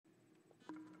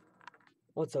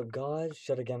What's up guys,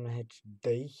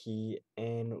 BlastphamousHD here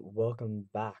and welcome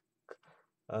back.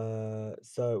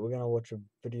 So we're gonna watch a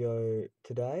video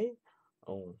today,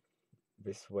 or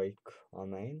this week I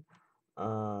mean.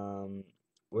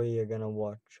 We are gonna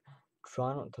watch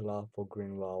Try Not to Laugh or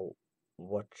Grin while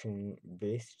watching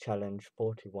this Challenge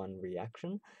 41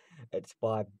 reaction. It's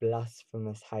by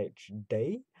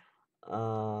BlastphamousHD.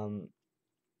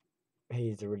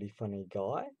 He's a really funny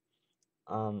guy.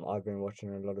 I've been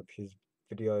watching a lot of his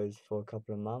videos for a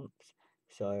couple of months,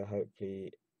 so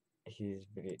hopefully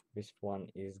this one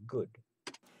is good.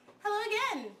 Hello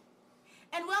again,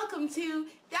 and welcome to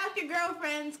Dr.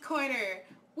 Girlfriend's Corner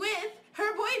with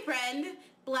her boyfriend,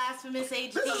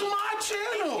 BlastphamousHD. This is my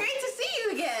channel! It's great to see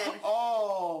you again!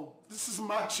 Oh, this is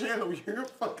my channel. You're a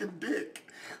fucking dick.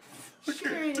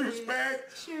 Sure it is. Douchebag.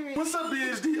 Sure it What's up,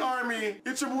 BHD Army?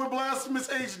 It's your boy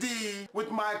BlastphamousHD with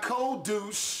my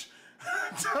co-douche,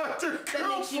 Dr. That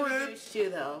makes you a Girlfriend. douche too,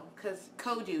 though, because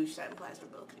co-douche implies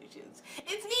we're both douches.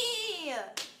 It's me!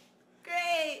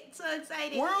 Great! So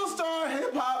exciting! World Star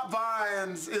Hip Hop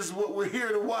Vines is what we're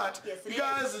here to watch. Yes, it if you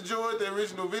guys is. enjoyed the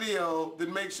original video,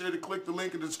 then make sure to click the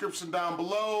link in the description down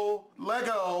below.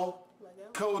 Lego.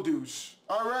 Co-douche.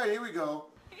 Alright, here we go.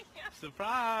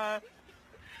 Surprise!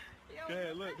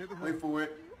 Yeah, look, hit the Wait for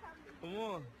it. Come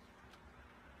on.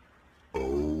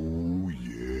 Oh,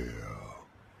 yeah.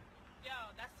 Yo,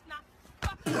 that's not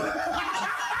fucking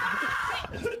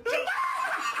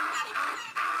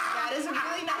That is a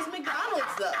really nice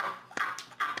McDonald's, though.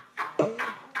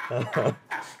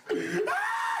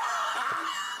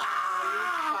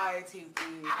 Fire too,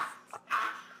 please.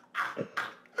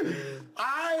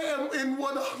 I am in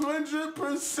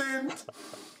 100%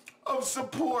 of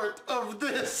support of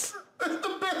this. It's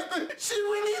the best thing. She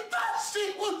really thought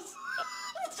she was...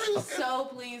 So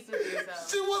pleased with yourself.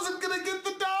 She wasn't gonna get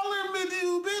the dollar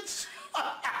menu, bitch.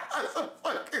 That's a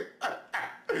fucking...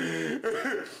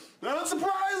 Not a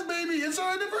surprise, baby. It's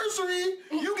our anniversary.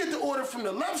 You get to order from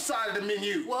the left side of the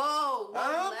menu. Whoa,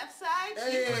 Huh? the left side?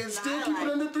 Hey, and still keep it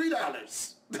under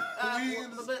 $3.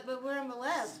 But we're on the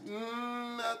left.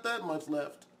 Not that much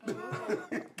left.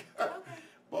 Okay.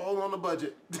 Ball on the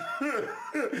budget.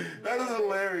 That is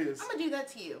hilarious. I'm gonna do that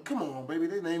to you. Come on, baby.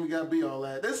 That name you gotta be all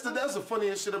that. That's the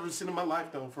funniest shit I've ever seen in my life,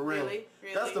 though. For real. Really?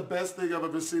 Really? That's the best thing I've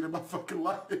ever seen in my fucking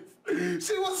life.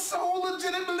 She was so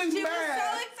legitimately She was mad.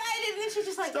 so excited, and then she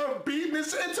just like, Started beating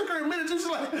this shit. It took her a minute. She was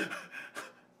like,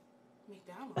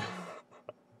 McDonald's.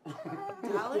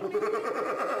 Dollar menu?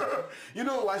 you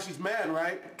know why she's mad,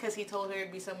 right? Because he told her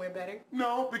it'd be somewhere better.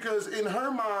 No, because in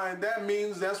her mind, that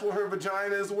means that's what her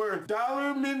vagina is worth.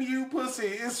 Dollar menu pussy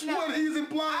is No, what he's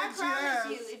implying I she has.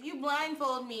 promise you, if you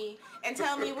blindfold me and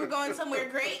tell me we're going somewhere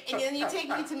great, and then you take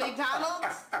me to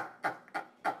McDonald's,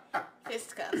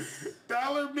 fisticuffs.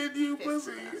 Dollar menu Fist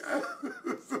pussy.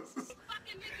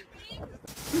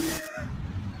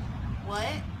 What?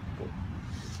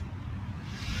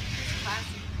 It's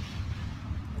classy.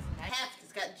 It's nice.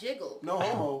 It's got jiggle. No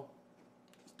homo.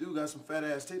 This dude got some fat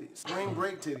ass titties. Spring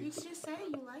break You titties. could just say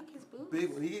you like his boobs. Big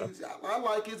one. I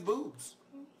like his boobs.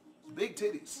 Big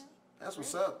titties. That's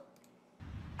what's up.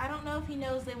 I don't know if he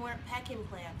knows they weren't pec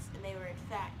implants and they were in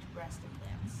fact breast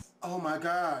implants. Oh my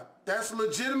god. That's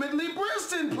legitimately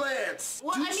breast implants.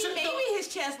 Well, Do I mean, shit- maybe his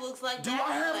chest looks like Do that.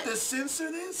 I have but to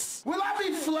censor this? Will I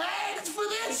be flagged for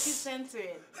you should this? censor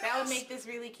it. That would make this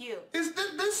really cute.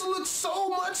 This looks so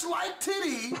much like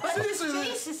titty. But his Censor this.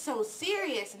 face is so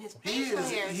serious and his He facial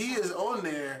hair he so- is on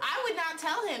there. I would not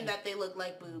tell him that they look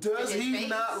like boobs. Does in his he face.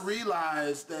 not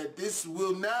realize that this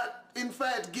will not, in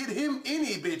fact, get him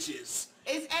any bitches?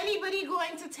 Is anybody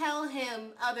going to tell him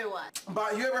otherwise?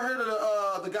 But you ever heard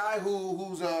of the guy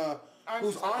whose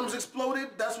arms exploded?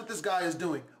 That's what this guy is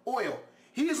doing. Oil.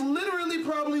 He is literally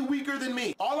probably weaker than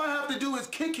me. All I have to do is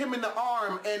kick him in the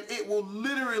arm and it will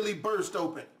literally burst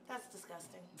open. That's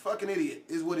disgusting. Fucking idiot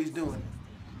is what he's doing.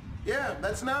 Yeah,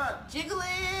 that's not. Jiggle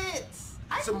it.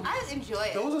 I enjoy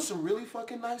it. Those are some really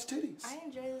fucking nice titties. I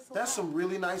enjoy this a That's lot. some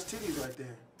really nice titties right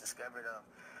there. Discovered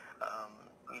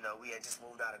you know, we had just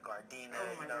moved out of Gardena, Oh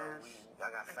my you know, gosh.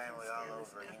 I got family all stand this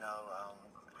over, guy. you know,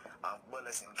 well,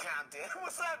 listen, Compton,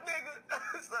 what's up, nigga?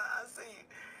 So, I see you.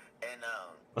 And, you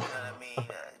know what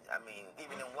I mean,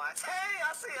 even in Watts, hey,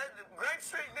 I see you, Great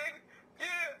Street, nigga,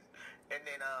 yeah. And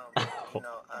then,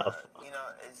 you know,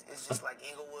 it's just like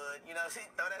Inglewood, you know, see,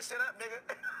 throw that shit up, nigga.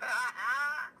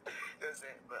 You know what I'm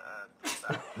saying? But,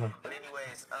 sorry. But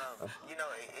anyways, you know,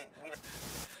 you know.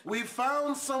 We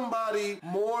found somebody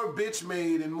more bitch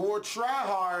made and more try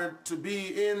hard to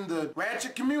be in the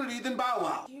ratchet community than Bow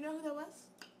Wow. Do you know who that was?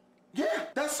 Yeah,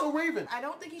 that's so Raven. I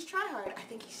don't think he's tryhard. I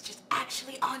think he's just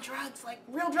actually on drugs, like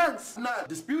real drugs. I'm not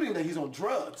disputing that he's on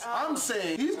drugs. I'm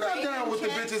saying he's not down with the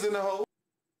bitches in the hole.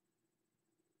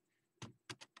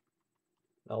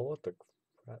 Oh, what the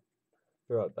crap.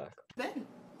 Be right back. Ben,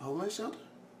 Homeless shelter?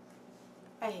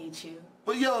 I hate you.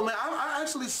 But yo, man, I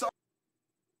actually saw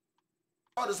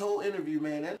this whole interview,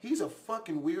 man. And he's a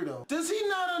fucking weirdo. Does he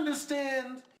not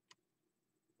understand?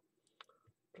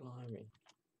 Blimey.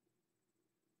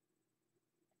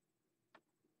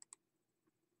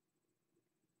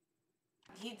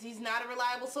 He's not a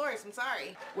reliable source, I'm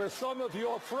sorry. Where some of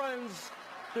your friends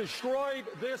destroyed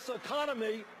this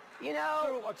economy. You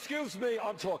know... Excuse me,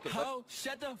 I'm talking. Ho,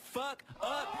 shut the fuck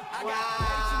up. I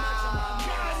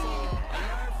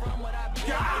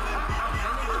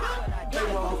They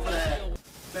wrong for that.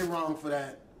 They wrong for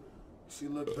that. She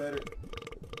looked better.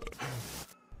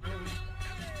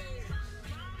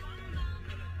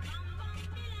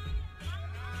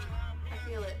 I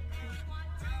feel it.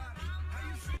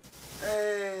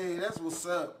 Hey, that's what's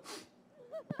up.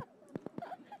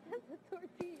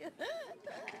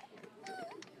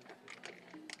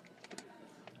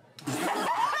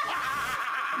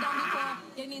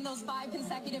 Getting those 5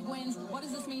 consecutive wins. What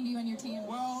does this mean to you and your team?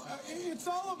 Well, it's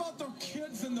all about the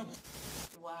kids and the...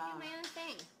 Wow. My own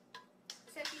thing.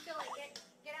 So if you feel like it,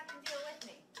 get up and do it with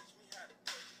me.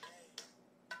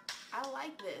 I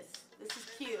like this. This is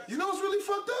cute. You know what's really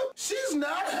fucked up? She's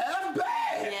not half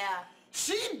bad. Yeah.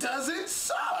 She doesn't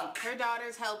suck. Her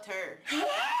daughters helped her.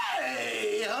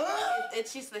 Hey, huh?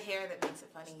 It's just the hair that makes it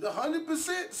funny.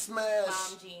 100% smash.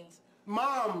 Mom jeans.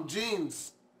 Mom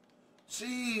jeans.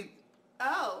 She...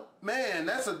 Oh. Man,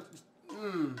 that's a...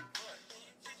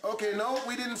 Okay, no,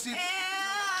 we didn't see...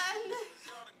 And...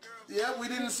 Yeah, we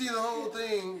didn't see the whole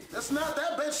thing. That's not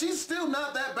that bad. She's still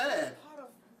not that bad.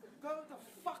 Go the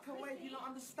fuck away, you don't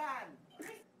understand.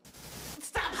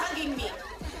 Stop hugging me.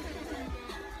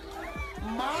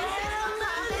 My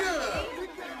nigga.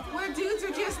 Where dudes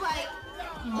are just like...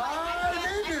 My I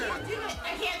nigga. can't do it.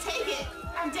 I can't take it.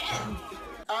 I'm dead.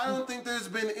 I don't think there's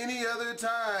been any other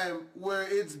time where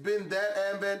it's been that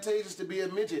advantageous to be a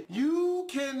midget. You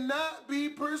cannot be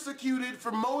persecuted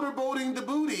for motorboating the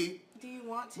booty. Do you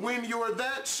want to? When you're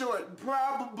that short.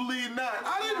 Probably not.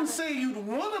 I didn't say you'd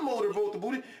want to motorboat the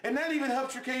booty, and that even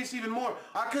helped your case even more.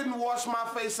 I couldn't wash my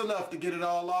face enough to get it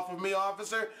all off of me,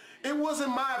 officer. It wasn't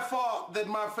my fault that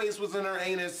my face was in her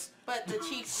anus. But the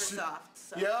cheeks were soft,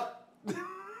 so... Yep.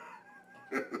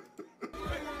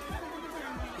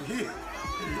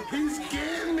 He's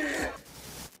getting it.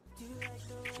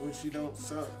 When she don't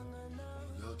suck.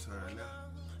 Your turn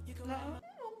now.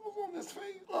 On this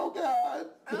face. Oh God.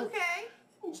 Okay.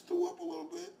 Almost threw up a little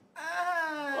bit.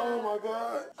 Oh my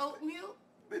God. Oatmeal?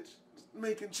 Bitch,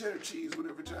 making cheddar cheese with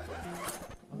her vagina.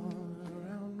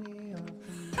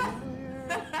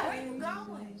 Where you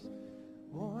going?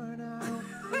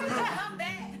 I'm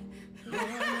bad.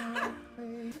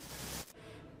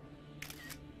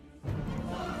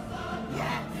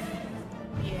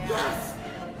 Yes.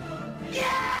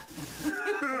 Yeah.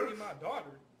 My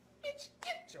daughter. Bitch,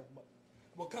 get your mother.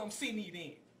 Well, come see me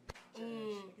then.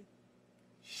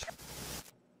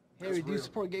 Harry, do you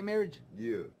support gay marriage?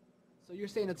 Yeah. So you're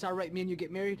saying it's alright me and you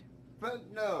get married? Fuck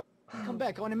no. Come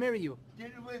back, I want to marry you.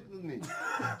 Get away from me.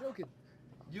 I'm joking.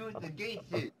 You with the gay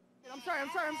shit. I'm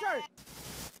sorry.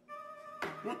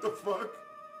 What the fuck?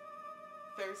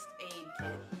 First aid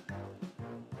kit.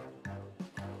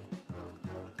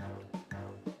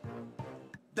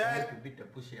 That Beat the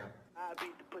pussy up.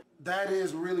 that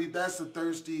is really that's a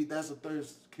thirst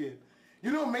kid.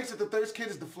 You know what makes it the thirst kid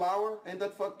is the flower. Ain't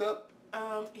that fucked up?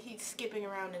 He's skipping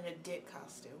around in a dick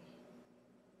costume.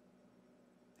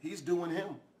 He's doing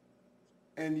him.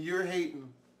 And you're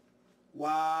hating.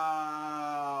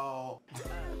 Wow.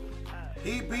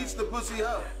 He beats the pussy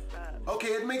up. Okay,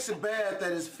 it makes it bad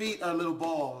that his feet are little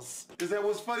balls. Is that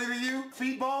what's funny to you?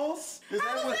 Feet balls? Is How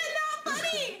that is what, that not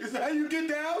funny? Is that how you get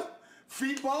down?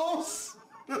 Feet balls?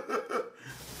 Why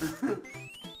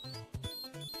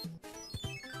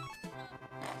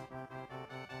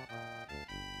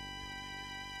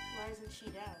isn't she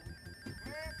down?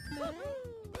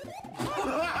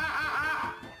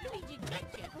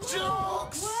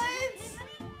 Jokes! What?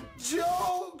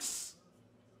 Jokes!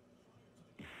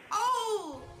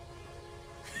 Oh!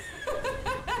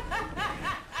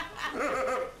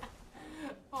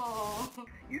 Oh.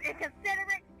 You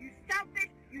inconsiderate, you selfish,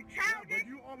 you childish. But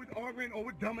you always arguing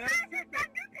over dumbass Stop shit.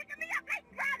 you picking me up like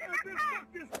proud in my car.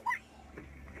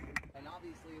 And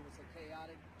obviously it was so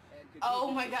chaotic. And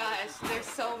Oh my gosh, they're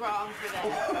so wrong for that.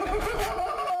 They're so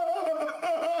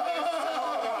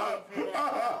wrong for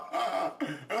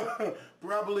that.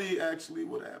 Probably actually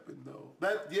what happened though.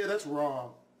 That's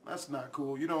wrong. That's not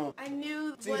cool. You don't. I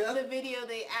knew See, what the video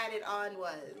they added on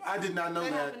was. I did not know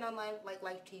that. That happened on live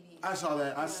TV. I saw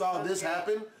that. I saw this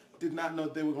happen. Did not know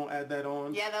they were gonna add that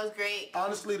on. Yeah, that was great.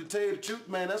 Honestly, to tell you the truth,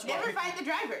 man, that's why. Never fight the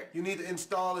driver. You need to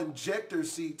install injector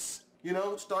seats. You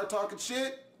know, start talking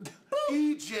shit.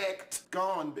 Eject.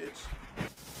 Gone, bitch.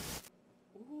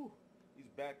 Ooh,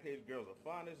 these Backpage girls are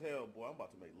fine as hell, boy. I'm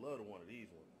about to make love to one of these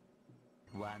ones.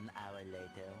 1 hour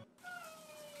later.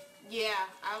 Yeah,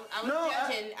 I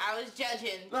was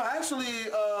judging. No,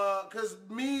 actually, cause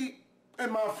me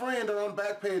and my friend are on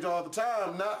Backpage all the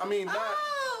time. Not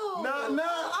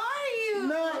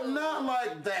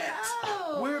like that.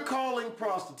 Oh. We're calling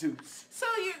prostitutes. So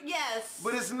yes.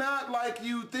 But it's not like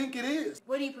you think it is.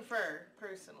 What do you prefer,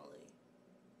 personally?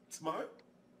 Smart.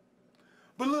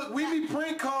 But look, we be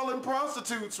prank calling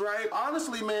prostitutes, right?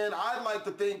 Honestly, man, I'd like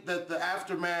to think that the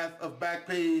aftermath of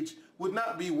Backpage would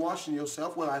not be washing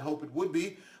yourself. Well, I hope it would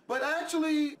be. But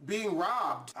actually being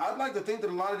robbed. I'd like to think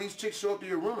that a lot of these chicks show up to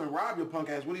your room and rob your punk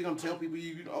ass. What are you going to tell people?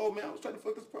 Oh, man, I was trying to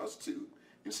fuck this prostitute.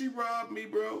 And she robbed me,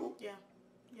 bro. Yeah.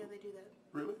 Yeah, they do that.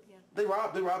 Really? Yeah. They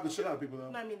rob the shit out of people,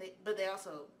 though. No, I mean, but they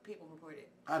also, people report it.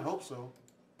 I'd hope so.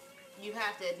 You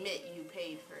have to admit you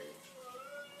paid for it.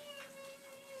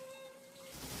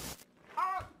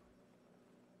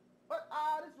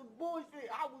 This was bullshit.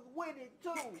 I was with it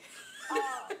too.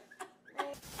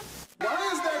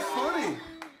 Why is that funny?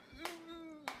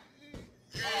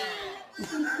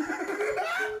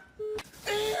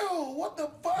 Ew, what the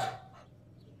fuck?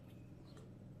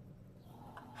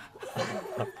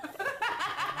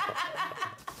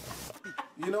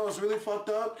 You know what's really fucked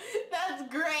up? That's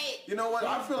great. You know what?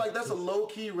 I feel like that's a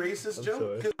low-key racist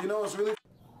joke. You know what's really...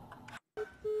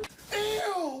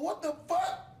 Ew, what the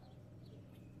fuck?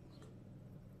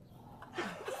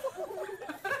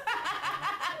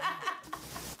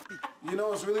 You know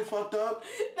what's really fucked up?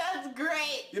 That's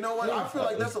great. You know what? I feel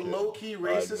like that's a low-key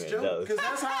racist joke. Because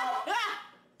that's how...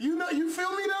 You know, you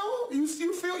feel me though?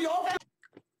 You feel y'all...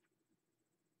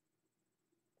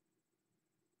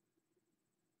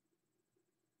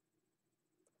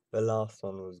 The last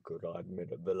one was good, I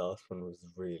admit it. The last one was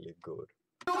really good.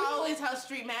 Always how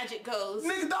street magic goes.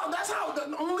 Nigga, dog, that's how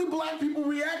only black people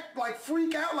react, like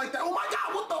freak out like that. Oh my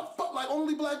God, what the fuck? Like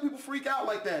only black people freak out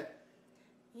like that.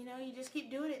 You know, you just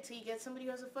keep doing it till you get somebody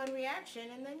who has a fun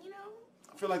reaction, and then, you know,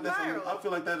 I feel like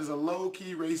that is a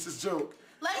low-key racist joke.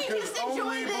 Let me just enjoy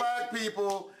only this. black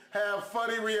people have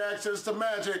funny reactions to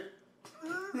magic.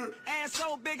 Ass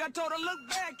so big, I told her, look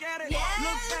back at it. Yes.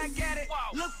 Look back at it.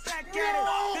 Look back at it.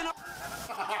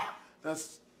 Then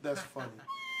That's funny.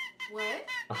 What?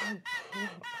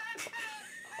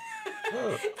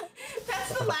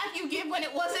 That's the laugh you give when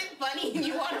it wasn't funny and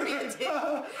you wanted me to do.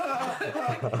 I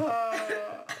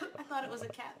thought it was a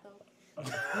cat though.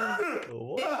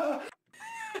 What?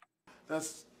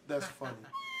 That's funny.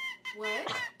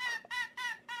 What?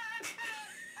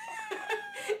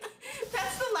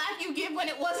 That's the laugh you give when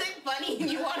it wasn't funny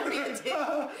and you wanted me to do.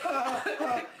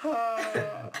 I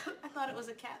thought it was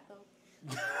a cat though.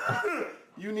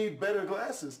 You need better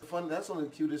glasses. Fun. That's one of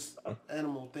the cutest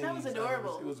animal things. That was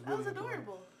adorable. It was really that was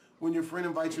adorable. When your friend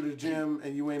invites you to the gym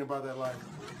and you ain't about that life.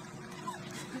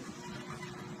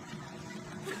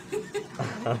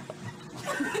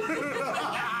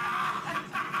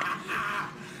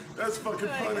 That's fucking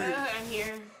funny. I'm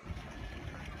here.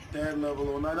 Dad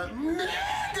level on that. Nigga!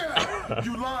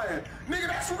 You lying.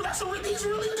 Nigga, he's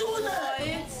really doing that.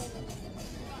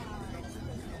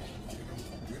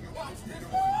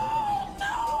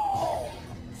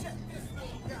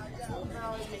 That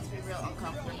always makes me real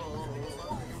uncomfortable.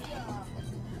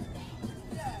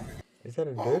 Is that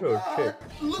a dude or a chick?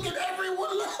 Look at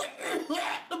everyone. Look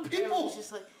at the people. Everyone's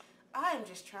just like, I'm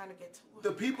just trying to get to work.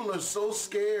 The people are so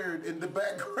scared in the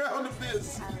background of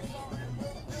this.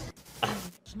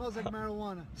 Smells like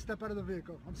marijuana. Step out of the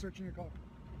vehicle. I'm searching your car.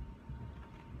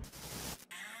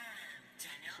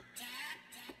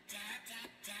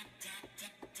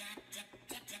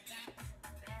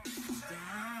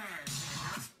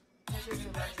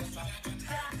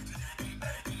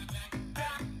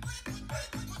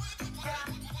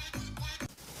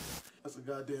 That's a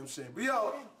goddamn shame. But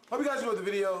yo, hope you guys enjoyed the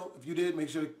video. If you did, make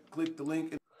sure to click the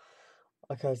link.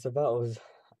 Okay, so that was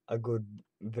a good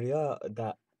video.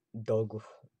 That dog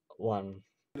one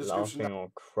laughing or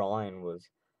crying was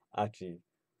actually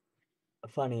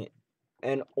funny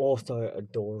and also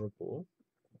adorable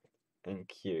and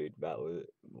cute. That was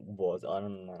I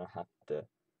don't know, I have to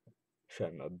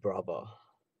show my brother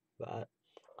that.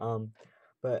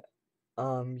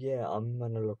 Yeah, I'm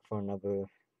gonna look for another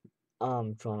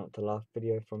try not to laugh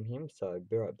video from him, so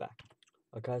be right back.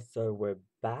 Okay, so we're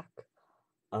back.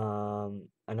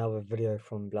 Another video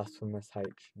from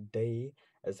BlastphamousHD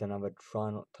is another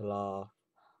try not to laugh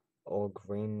or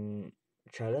grin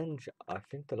challenge. I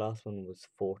think the last one was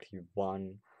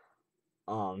 41.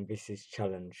 This is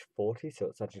challenge 40, so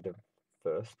it's actually the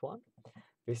first one.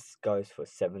 This goes for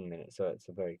 7 minutes, so it's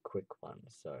a very quick one.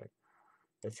 So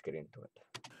let's get into it.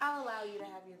 I'll allow you to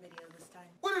have your video this time.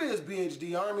 What it is,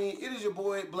 BHD Army? It is your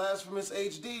boy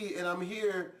BlastphamousHD, and I'm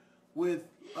here with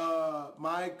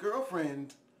my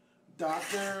girlfriend,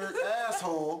 Dr.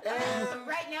 Asshole, and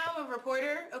Right now I'm a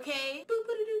reporter, okay?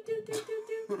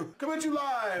 coming at you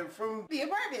live from The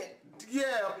apartment.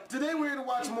 Yeah, today we're here to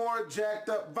watch more jacked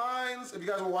up vines. If you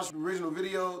guys want to watch the original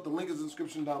video, the link is in the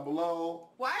description down below.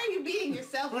 Why are you beating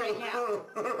yourself right now?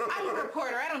 I'm a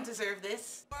reporter, I don't deserve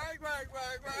this. Work.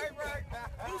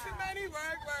 Lucy Manny,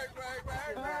 work.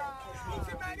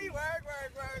 Lucy Manny, work.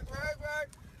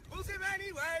 Lucy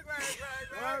Manny, work.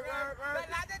 But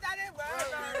not that I didn't work.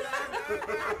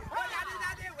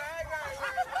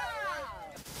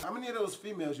 How many of those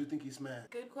females you think he smashed?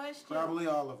 Good question. Probably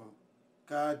all of them.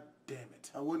 God damn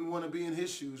it. I wouldn't want to be in his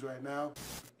shoes right now.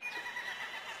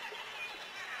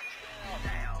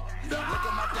 Look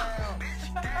at my down.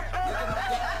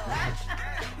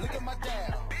 Look at my down. Look at my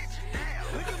down.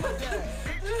 Look at my down.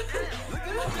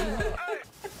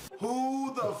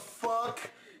 Who the fuck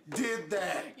did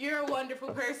that? You're a wonderful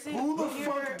person. Who the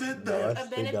fuck did that? A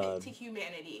benefit to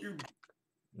humanity.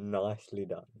 Nicely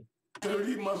done.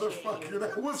 Dirty motherfucker,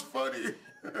 that was funny.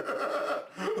 Look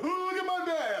at my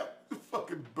dad.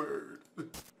 Fucking bird.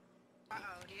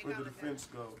 Where'd the defense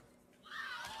go?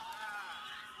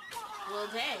 Well,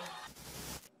 dang.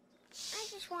 I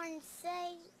just wanted to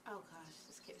say Oh gosh,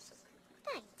 this kid is so creepy.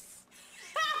 thanks.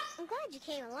 I'm glad you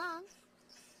came along,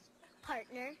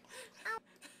 partner. I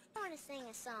want to sing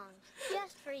a song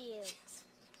just for you,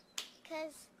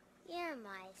 'cause you're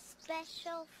my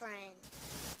special friend.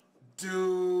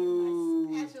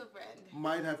 Dude. Special friend.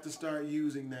 Might have to start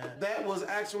using that. That was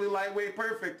actually lightweight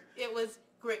perfect. It was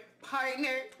great,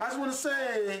 partner. I just want to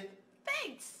say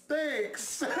Thanks.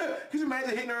 thanks. Could you imagine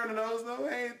hitting her on the nose though?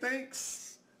 Hey,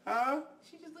 thanks. Huh?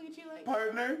 She just looked at you like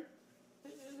Partner? so-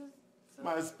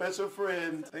 My special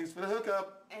friend. Thanks for the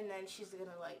hookup. And then she's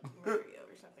gonna like murder you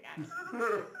or something. I don't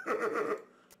know.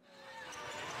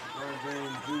 LeBron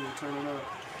James Jr. turning up.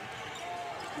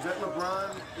 Is that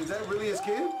LeBron? Is that really his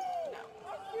kid? No.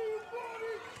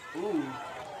 Ooh.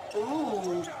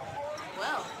 Ooh.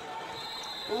 Well.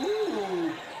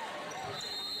 Ooh.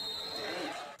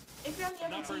 If you're on the other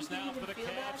Numbers team, now can you for the even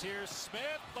feel Cavs. that? Here's Smith.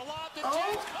 The lob to Oh,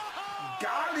 James.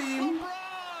 got him.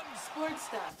 Sports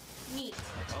stuff. Neat.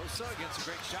 Osa gets a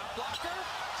great shot blocker.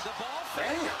 The ball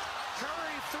Damn. fake.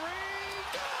 Curry three.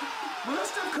 Was that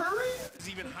Steph Curry? Is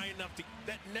even high enough to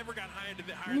that never got higher than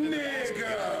the basket.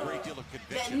 Nigga. A great deal of That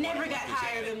conviction. never got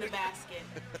higher than the basket.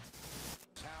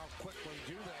 How quickly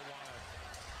do they want to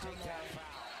take that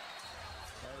foul?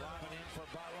 They're lobbing in for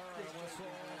Butler and a whistle.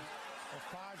 A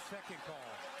 5-second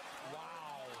call.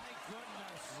 Wow. My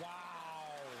goodness.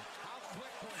 Wow. How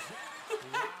quick was that?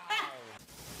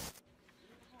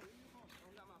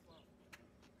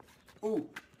 Wow. Ooh.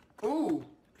 Ooh.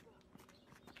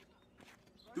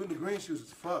 Doing the green shoes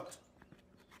is fucked.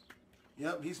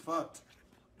 Yep, he's fucked.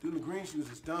 Doing the green shoes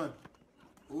is done.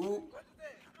 Ooh. But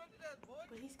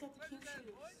he's got the cute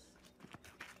shoes.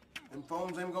 Them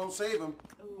foams ain't gonna save him.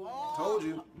 Ooh. Told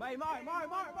you. Mark. Got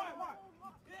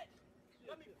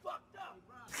me fucked up.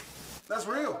 That's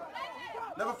real.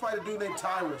 Never fight a dude named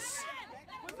Tyrus.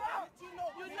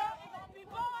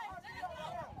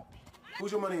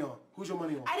 Who's your money on? Who's your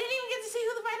money on? I didn't even get to see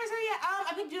who the fighters are yet.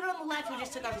 I think dude on the left who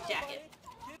just took off his jacket.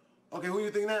 Okay, who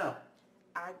you think now?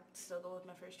 I'd still go with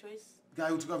my first choice. Guy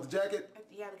who took off the jacket?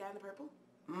 Yeah, the guy in the purple.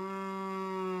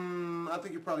 I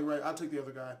think you're probably right. I'll take the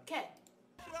other guy. Okay.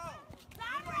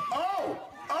 Oh!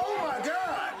 Oh my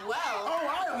God! Well. Oh,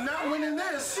 I am not winning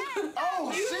this. Oh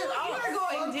shit! You are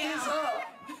going this down. up.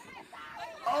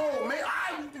 Oh man,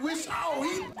 I wish. Oh,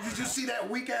 did you see that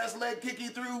weak ass leg kick he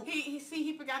threw?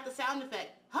 He forgot the sound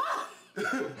effect. Ha!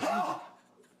 Ha!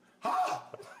 Ha!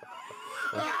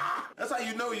 Ah! That's how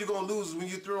you know you're gonna lose when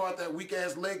you throw out that weak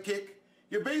ass leg kick.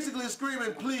 You're basically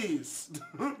screaming, please,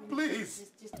 please.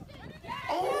 Just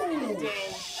Oh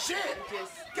dang. shit!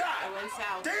 I went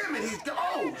south. Damn it!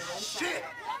 Oh shit!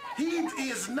 He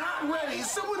is not ready.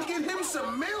 Someone get him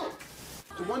some milk.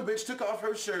 The one bitch took off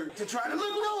her shirt to try to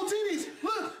look. No titties.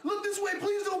 Look this way.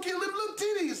 Please don't kill him. Look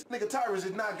titties. Nigga Tyrus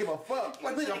did not give a fuck.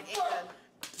 Like nigga fuck.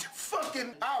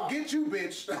 Fucking, I'll get you,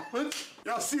 bitch.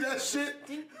 Y'all see that shit?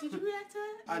 Did you react to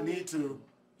that? I need to.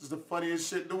 This is the funniest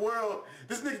shit in the world.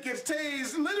 This nigga gets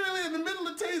tased literally in the middle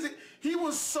of tasing. He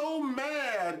was so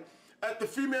mad at the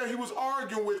female he was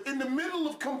arguing with in the middle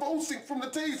of convulsing from the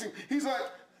tasing. He's like,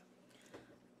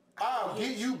 I'll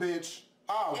get you, bitch.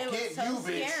 I'll get you,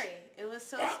 bitch. Scary. It was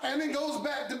so scary. And it goes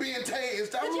back to being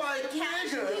tased. I'm like,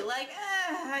 casually, nigga. like,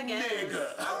 I guess.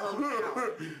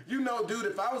 Nigga. You know, dude,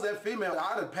 if I was that female,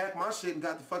 I'd have packed my shit and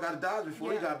got the fuck out of Dodge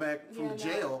before he got back from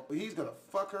jail. He's gonna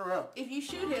fuck her up. If you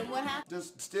shoot him, what happens?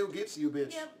 Just still gets you,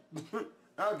 bitch. Yep.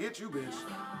 I'll get you, bitch.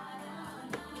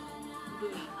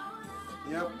 Booty.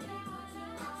 Yep.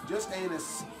 Just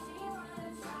anus.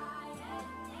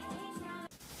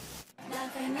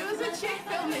 It was a chick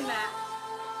filming that.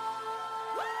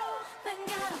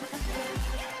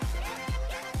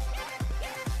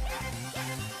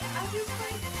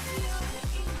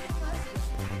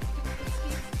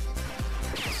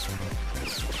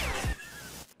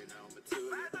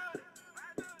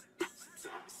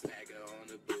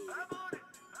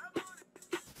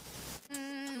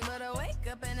 But I wake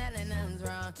up and nothing's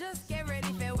wrong. Just get ready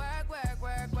for work, work,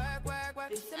 work, work, work, work.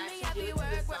 To me, I be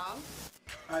work, work.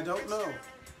 I don't know.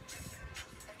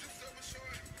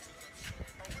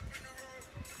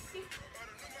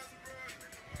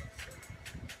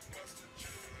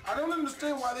 I don't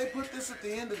understand why they put this at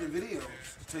the end of the videos, to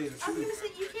tell you the I was truth. gonna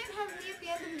say, you can't have me at the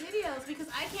end of the videos because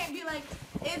I can't be like,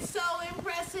 it's so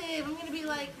impressive. I'm gonna be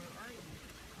like,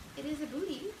 it is a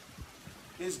booty.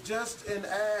 It's just an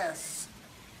ass.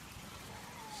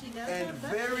 She does and have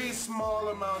very butt small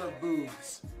amount of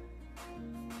boobs.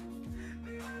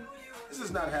 This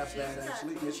is not half bad,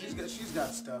 actually. Yeah, she's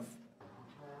got stuff.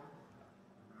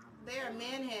 They are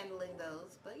manhandling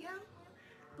those, but yeah.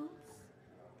 Boots.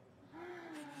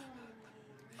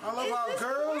 I love how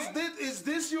girls, is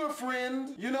this your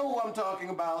friend? You know who I'm talking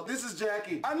about. This is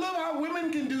Jackie. I love how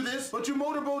women can do this, but you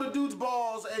motorboat a dude's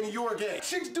balls and you're gay.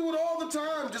 Chicks do it all the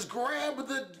time. Just grab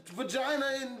the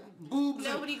vagina and boobs.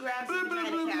 Nobody grabs the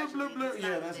vagina casually.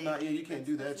 Yeah, that's not, you can't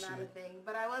do that That's shit. not a thing.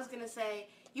 But I was gonna say,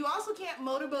 you also can't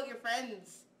motorboat your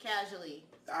friends casually.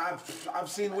 I've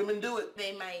seen women do it.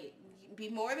 They might be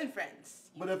more than friends.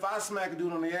 But if I smack a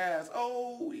dude on the ass,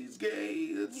 oh, he's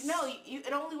gay.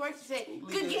 It only works to say,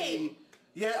 good game.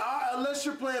 Yeah, unless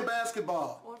you're playing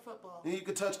basketball. Or football. And you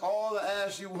can touch all the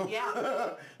ass you want.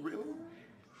 Yeah. Really?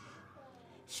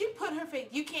 She put her face,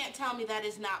 you can't tell me that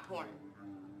is not porn.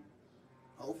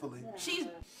 Hopefully. She's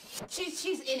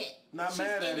in it. Not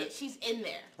mad at it. She's in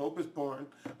there. Hope it's porn.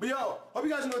 But yo, hope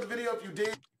you guys enjoyed the video. If you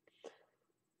did.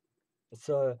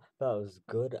 So that was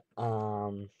good.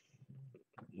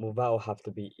 Well, that'll have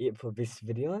to be it for this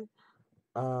video.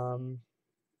 So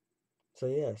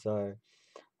yeah, so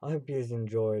I hope you guys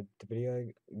enjoyed the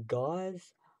video,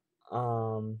 guys.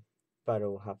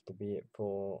 That'll have to be it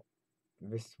for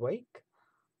this week.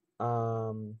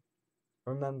 Remember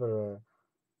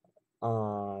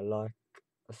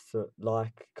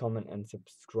like, comment, and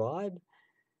subscribe.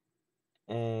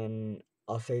 And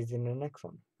I'll see you in the next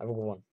one. Have a good one.